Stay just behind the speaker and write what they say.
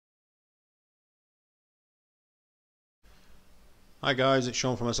Hi guys, it's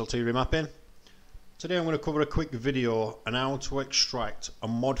Sean from SLT Remapping. Today I'm going to cover a quick video on how to extract a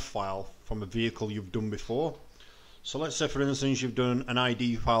mod file from a vehicle you've done before. So let's say for instance you've done an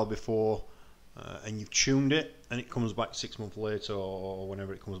ID file before and you've tuned it and it comes back 6 months later or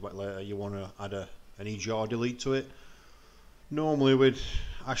whenever it comes back later, you want to add an EGR delete to it. Normally we'd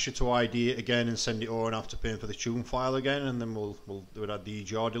ask you to ID it again and send it over and have to pay for the tune file again, and then we'd add the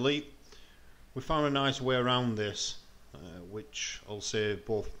EGR delete. We found a nice way around this which will save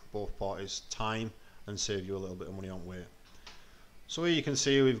both parties time and save you a little bit of money on weight. So here you can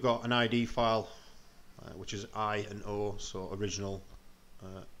see we've got an ID file which is I and O, so original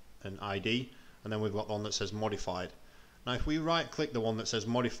and ID, and then we've got the one that says modified. Now if we right click the one that says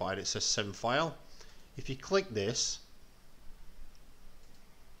modified, it says send file. If you click this,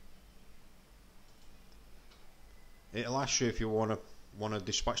 it'll ask you if you want to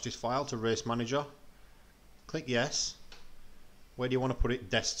dispatch this file to race manager. Click yes. Where do you want to put it?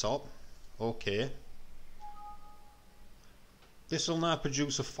 Desktop. OK. This will now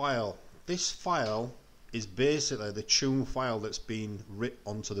produce a file. This file is basically the tune file that's been written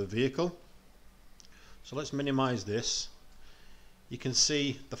onto the vehicle. So let's minimize this. You can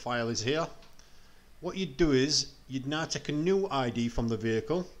see the file is here. What you'd do is you'd now take a new ID from the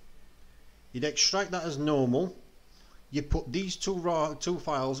vehicle. You'd extract that as normal. You put these two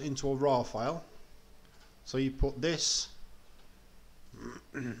files into a raw file. So you put this,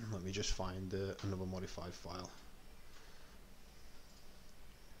 let me just find another modified file.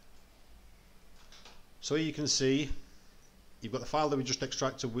 So here you can see you've got the file that we just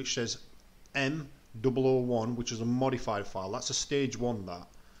extracted, which says M001, which is a modified file. That's a stage 1, that.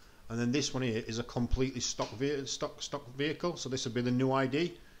 And then this one here is a completely stock vehicle, so this will be the new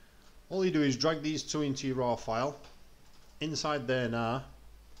ID. All you do is drag these two into your raw file. Inside there now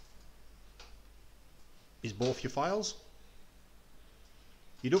is both your files.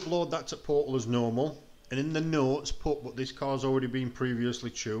 You'd upload that to Portal as normal, and in the notes put, but this car's already been previously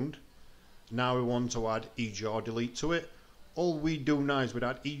tuned. Now we want to add EGR delete to it. All we do now is we'd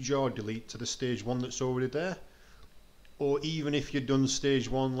add EGR delete to the stage 1 that's already there. Or even if you'd done stage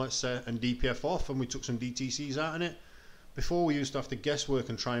 1, let's say, and DPF off and we took some DTCs out in it. Before we used to have to guesswork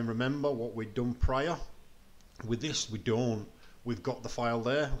and try and remember what we'd done prior. With this we don't. We've got the file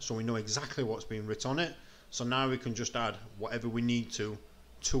there, so we know exactly what's been written on it. So now we can just add whatever we need to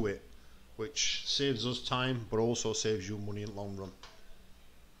it, which saves us time but also saves you money in the long run.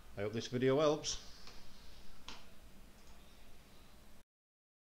 I hope this video helps.